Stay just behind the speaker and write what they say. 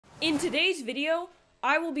In today's video,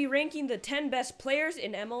 I will be ranking the 10 best players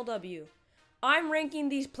in MLW. I'm ranking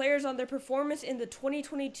these players on their performance in the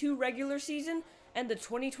 2022 regular season and the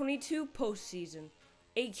 2022 postseason.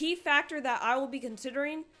 A key factor that I will be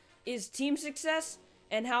considering is team success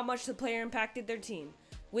and how much the player impacted their team.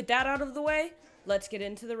 With that out of the way, let's get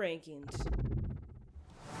into the rankings.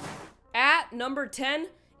 At number 10,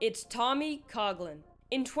 it's Tommy Coughlin.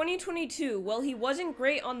 In 2022, while he wasn't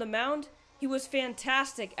great on the mound, he was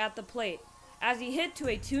fantastic at the plate, as he hit to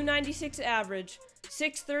a 296 average,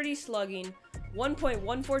 630 slugging,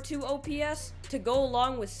 1.142 OPS to go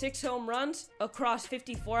along with 6 home runs across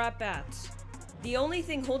 54 at-bats. The only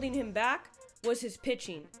thing holding him back was his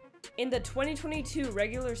pitching. In the 2022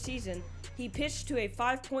 regular season, he pitched to a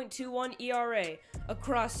 5.21 ERA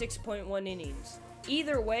across 6.1 innings.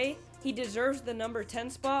 Either way, he deserves the number 10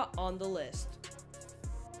 spot on the list.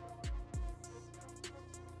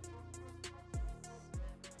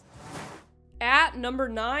 At number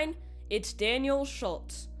 9, it's Daniel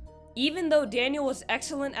Schultz. Even though Daniel was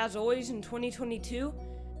excellent as always in 2022,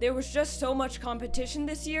 there was just so much competition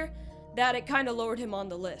this year that it kind of lowered him on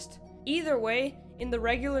the list. Either way, in the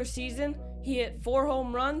regular season, he hit 4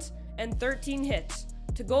 home runs and 13 hits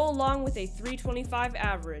to go along with a 325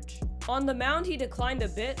 average. On the mound, he declined a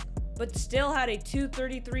bit, but still had a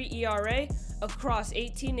 2.33 ERA across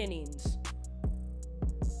 18 innings.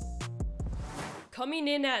 Coming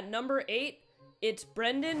in at number 8, it's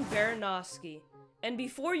Brendan Baranowski. And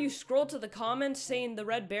before you scroll to the comments saying the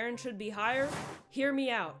Red Baron should be higher, hear me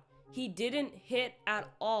out. He didn't hit at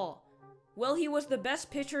all. While he was the best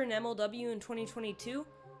pitcher in MLW in 2022,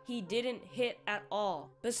 he didn't hit at all.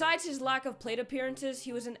 Besides his lack of plate appearances,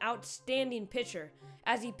 he was an outstanding pitcher,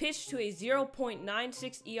 as he pitched to a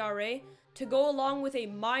 0.96 ERA to go along with a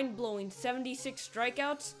mind-blowing 76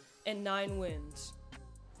 strikeouts and 9 wins.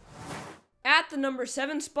 At the number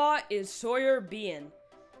 7 spot is Sawyer Bean.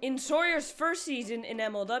 In Sawyer's first season in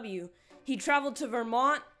MLW, he traveled to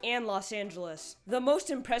Vermont and Los Angeles. The most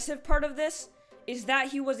impressive part of this is that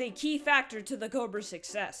he was a key factor to the Cobra's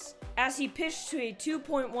success, as he pitched to a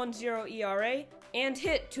 2.10 ERA and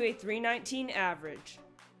hit to a 319 average.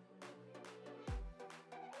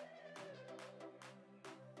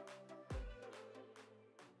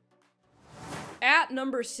 At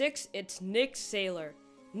number 6, it's Nick Saylor.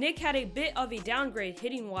 Nick had a bit of a downgrade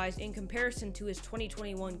hitting-wise in comparison to his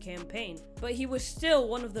 2021 campaign, but he was still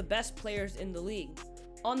one of the best players in the league.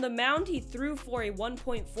 On the mound, he threw for a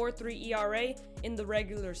 1.43 ERA in the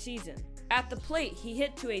regular season. At the plate, he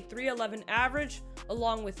hit to a 311 average,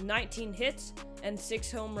 along with 19 hits and 6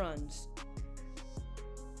 home runs.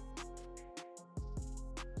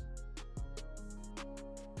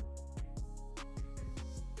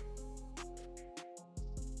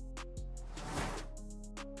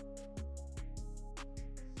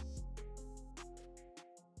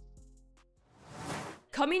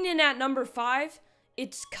 Coming in at number 5,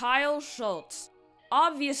 it's Kyle Schultz.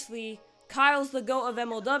 Obviously, Kyle's the GOAT of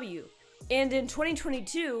MLW, and in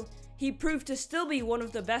 2022, he proved to still be one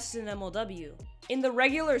of the best in MLW. In the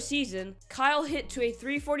regular season, Kyle hit to a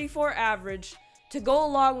 344 average to go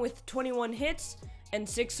along with 21 hits and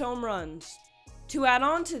 6 home runs. To add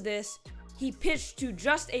on to this, he pitched to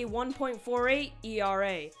just a 1.48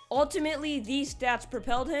 ERA. Ultimately, these stats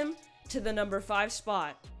propelled him to the number 5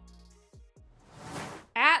 spot.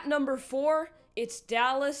 At number 4, it's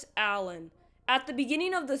Dallas Allen. At the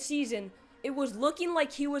beginning of the season, it was looking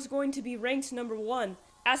like he was going to be ranked number 1,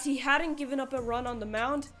 as he hadn't given up a run on the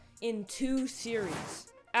mound in 2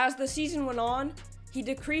 series. As the season went on, he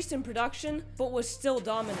decreased in production, but was still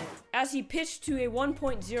dominant, as he pitched to a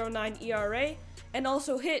 1.09 ERA and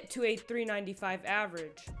also hit to a 395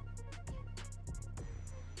 average.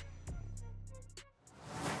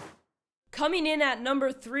 Coming in at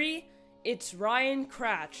number 3, it's Ryan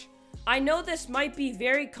Cratch. I know this might be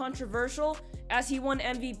very controversial as he won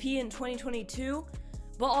MVP in 2022,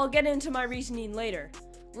 but I'll get into my reasoning later.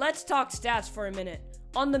 Let's talk stats for a minute.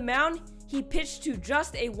 On the mound, he pitched to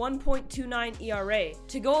just a 1.29 ERA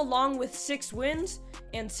to go along with 6 wins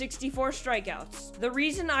and 64 strikeouts. The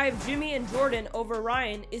reason I have Jimmy and Jordan over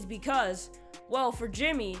Ryan is because, well, for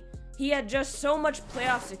Jimmy, he had just so much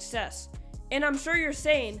playoff success. And I'm sure you're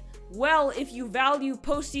saying, well, if you value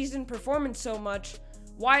postseason performance so much,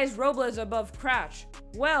 why is Robles above Cratch?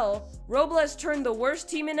 Well, Robles turned the worst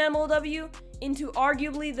team in MLW into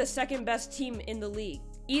arguably the second best team in the league.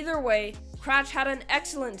 Either way, Cratch had an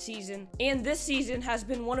excellent season, and this season has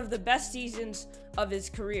been one of the best seasons of his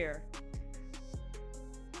career.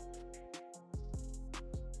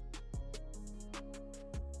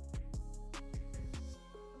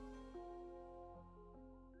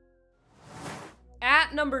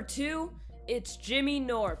 At number 2, it's Jimmy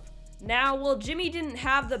Norp. Now, while Jimmy didn't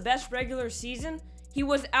have the best regular season, he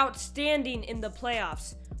was outstanding in the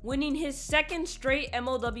playoffs, winning his second straight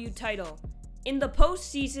MLW title. In the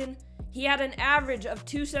postseason, he had an average of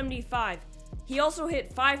 275. He also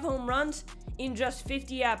hit 5 home runs in just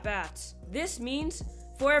 50 at-bats. This means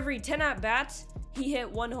for every 10 at-bats, he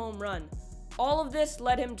hit 1 home run. All of this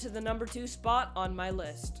led him to the number 2 spot on my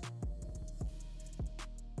list.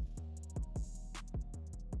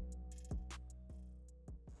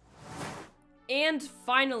 And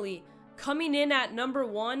finally, coming in at number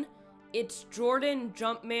 1, it's Jordan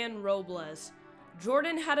Jumpman Robles.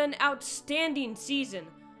 Jordan had an outstanding season,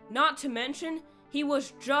 not to mention he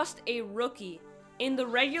was just a rookie. In the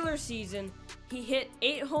regular season, he hit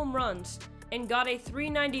 8 home runs and got a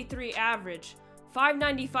 393 average,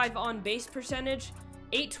 595 on base percentage,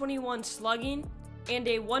 821 slugging, and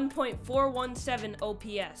a 1.417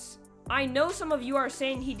 OPS. I know some of you are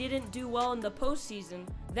saying he didn't do well in the postseason.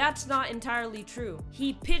 That's not entirely true.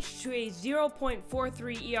 He pitched to a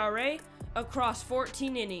 0.43 ERA across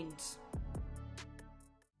 14 innings.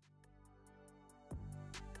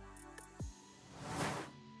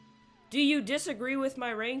 Do you disagree with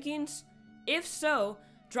my rankings? If so,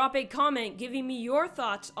 drop a comment giving me your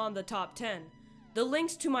thoughts on the top 10. The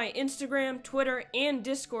links to my Instagram, Twitter, and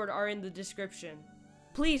Discord are in the description.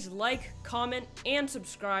 Please like, comment, and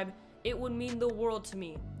subscribe. It would mean the world to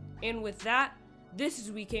me. And with that, this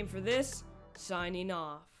is We Came For This, signing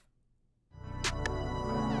off.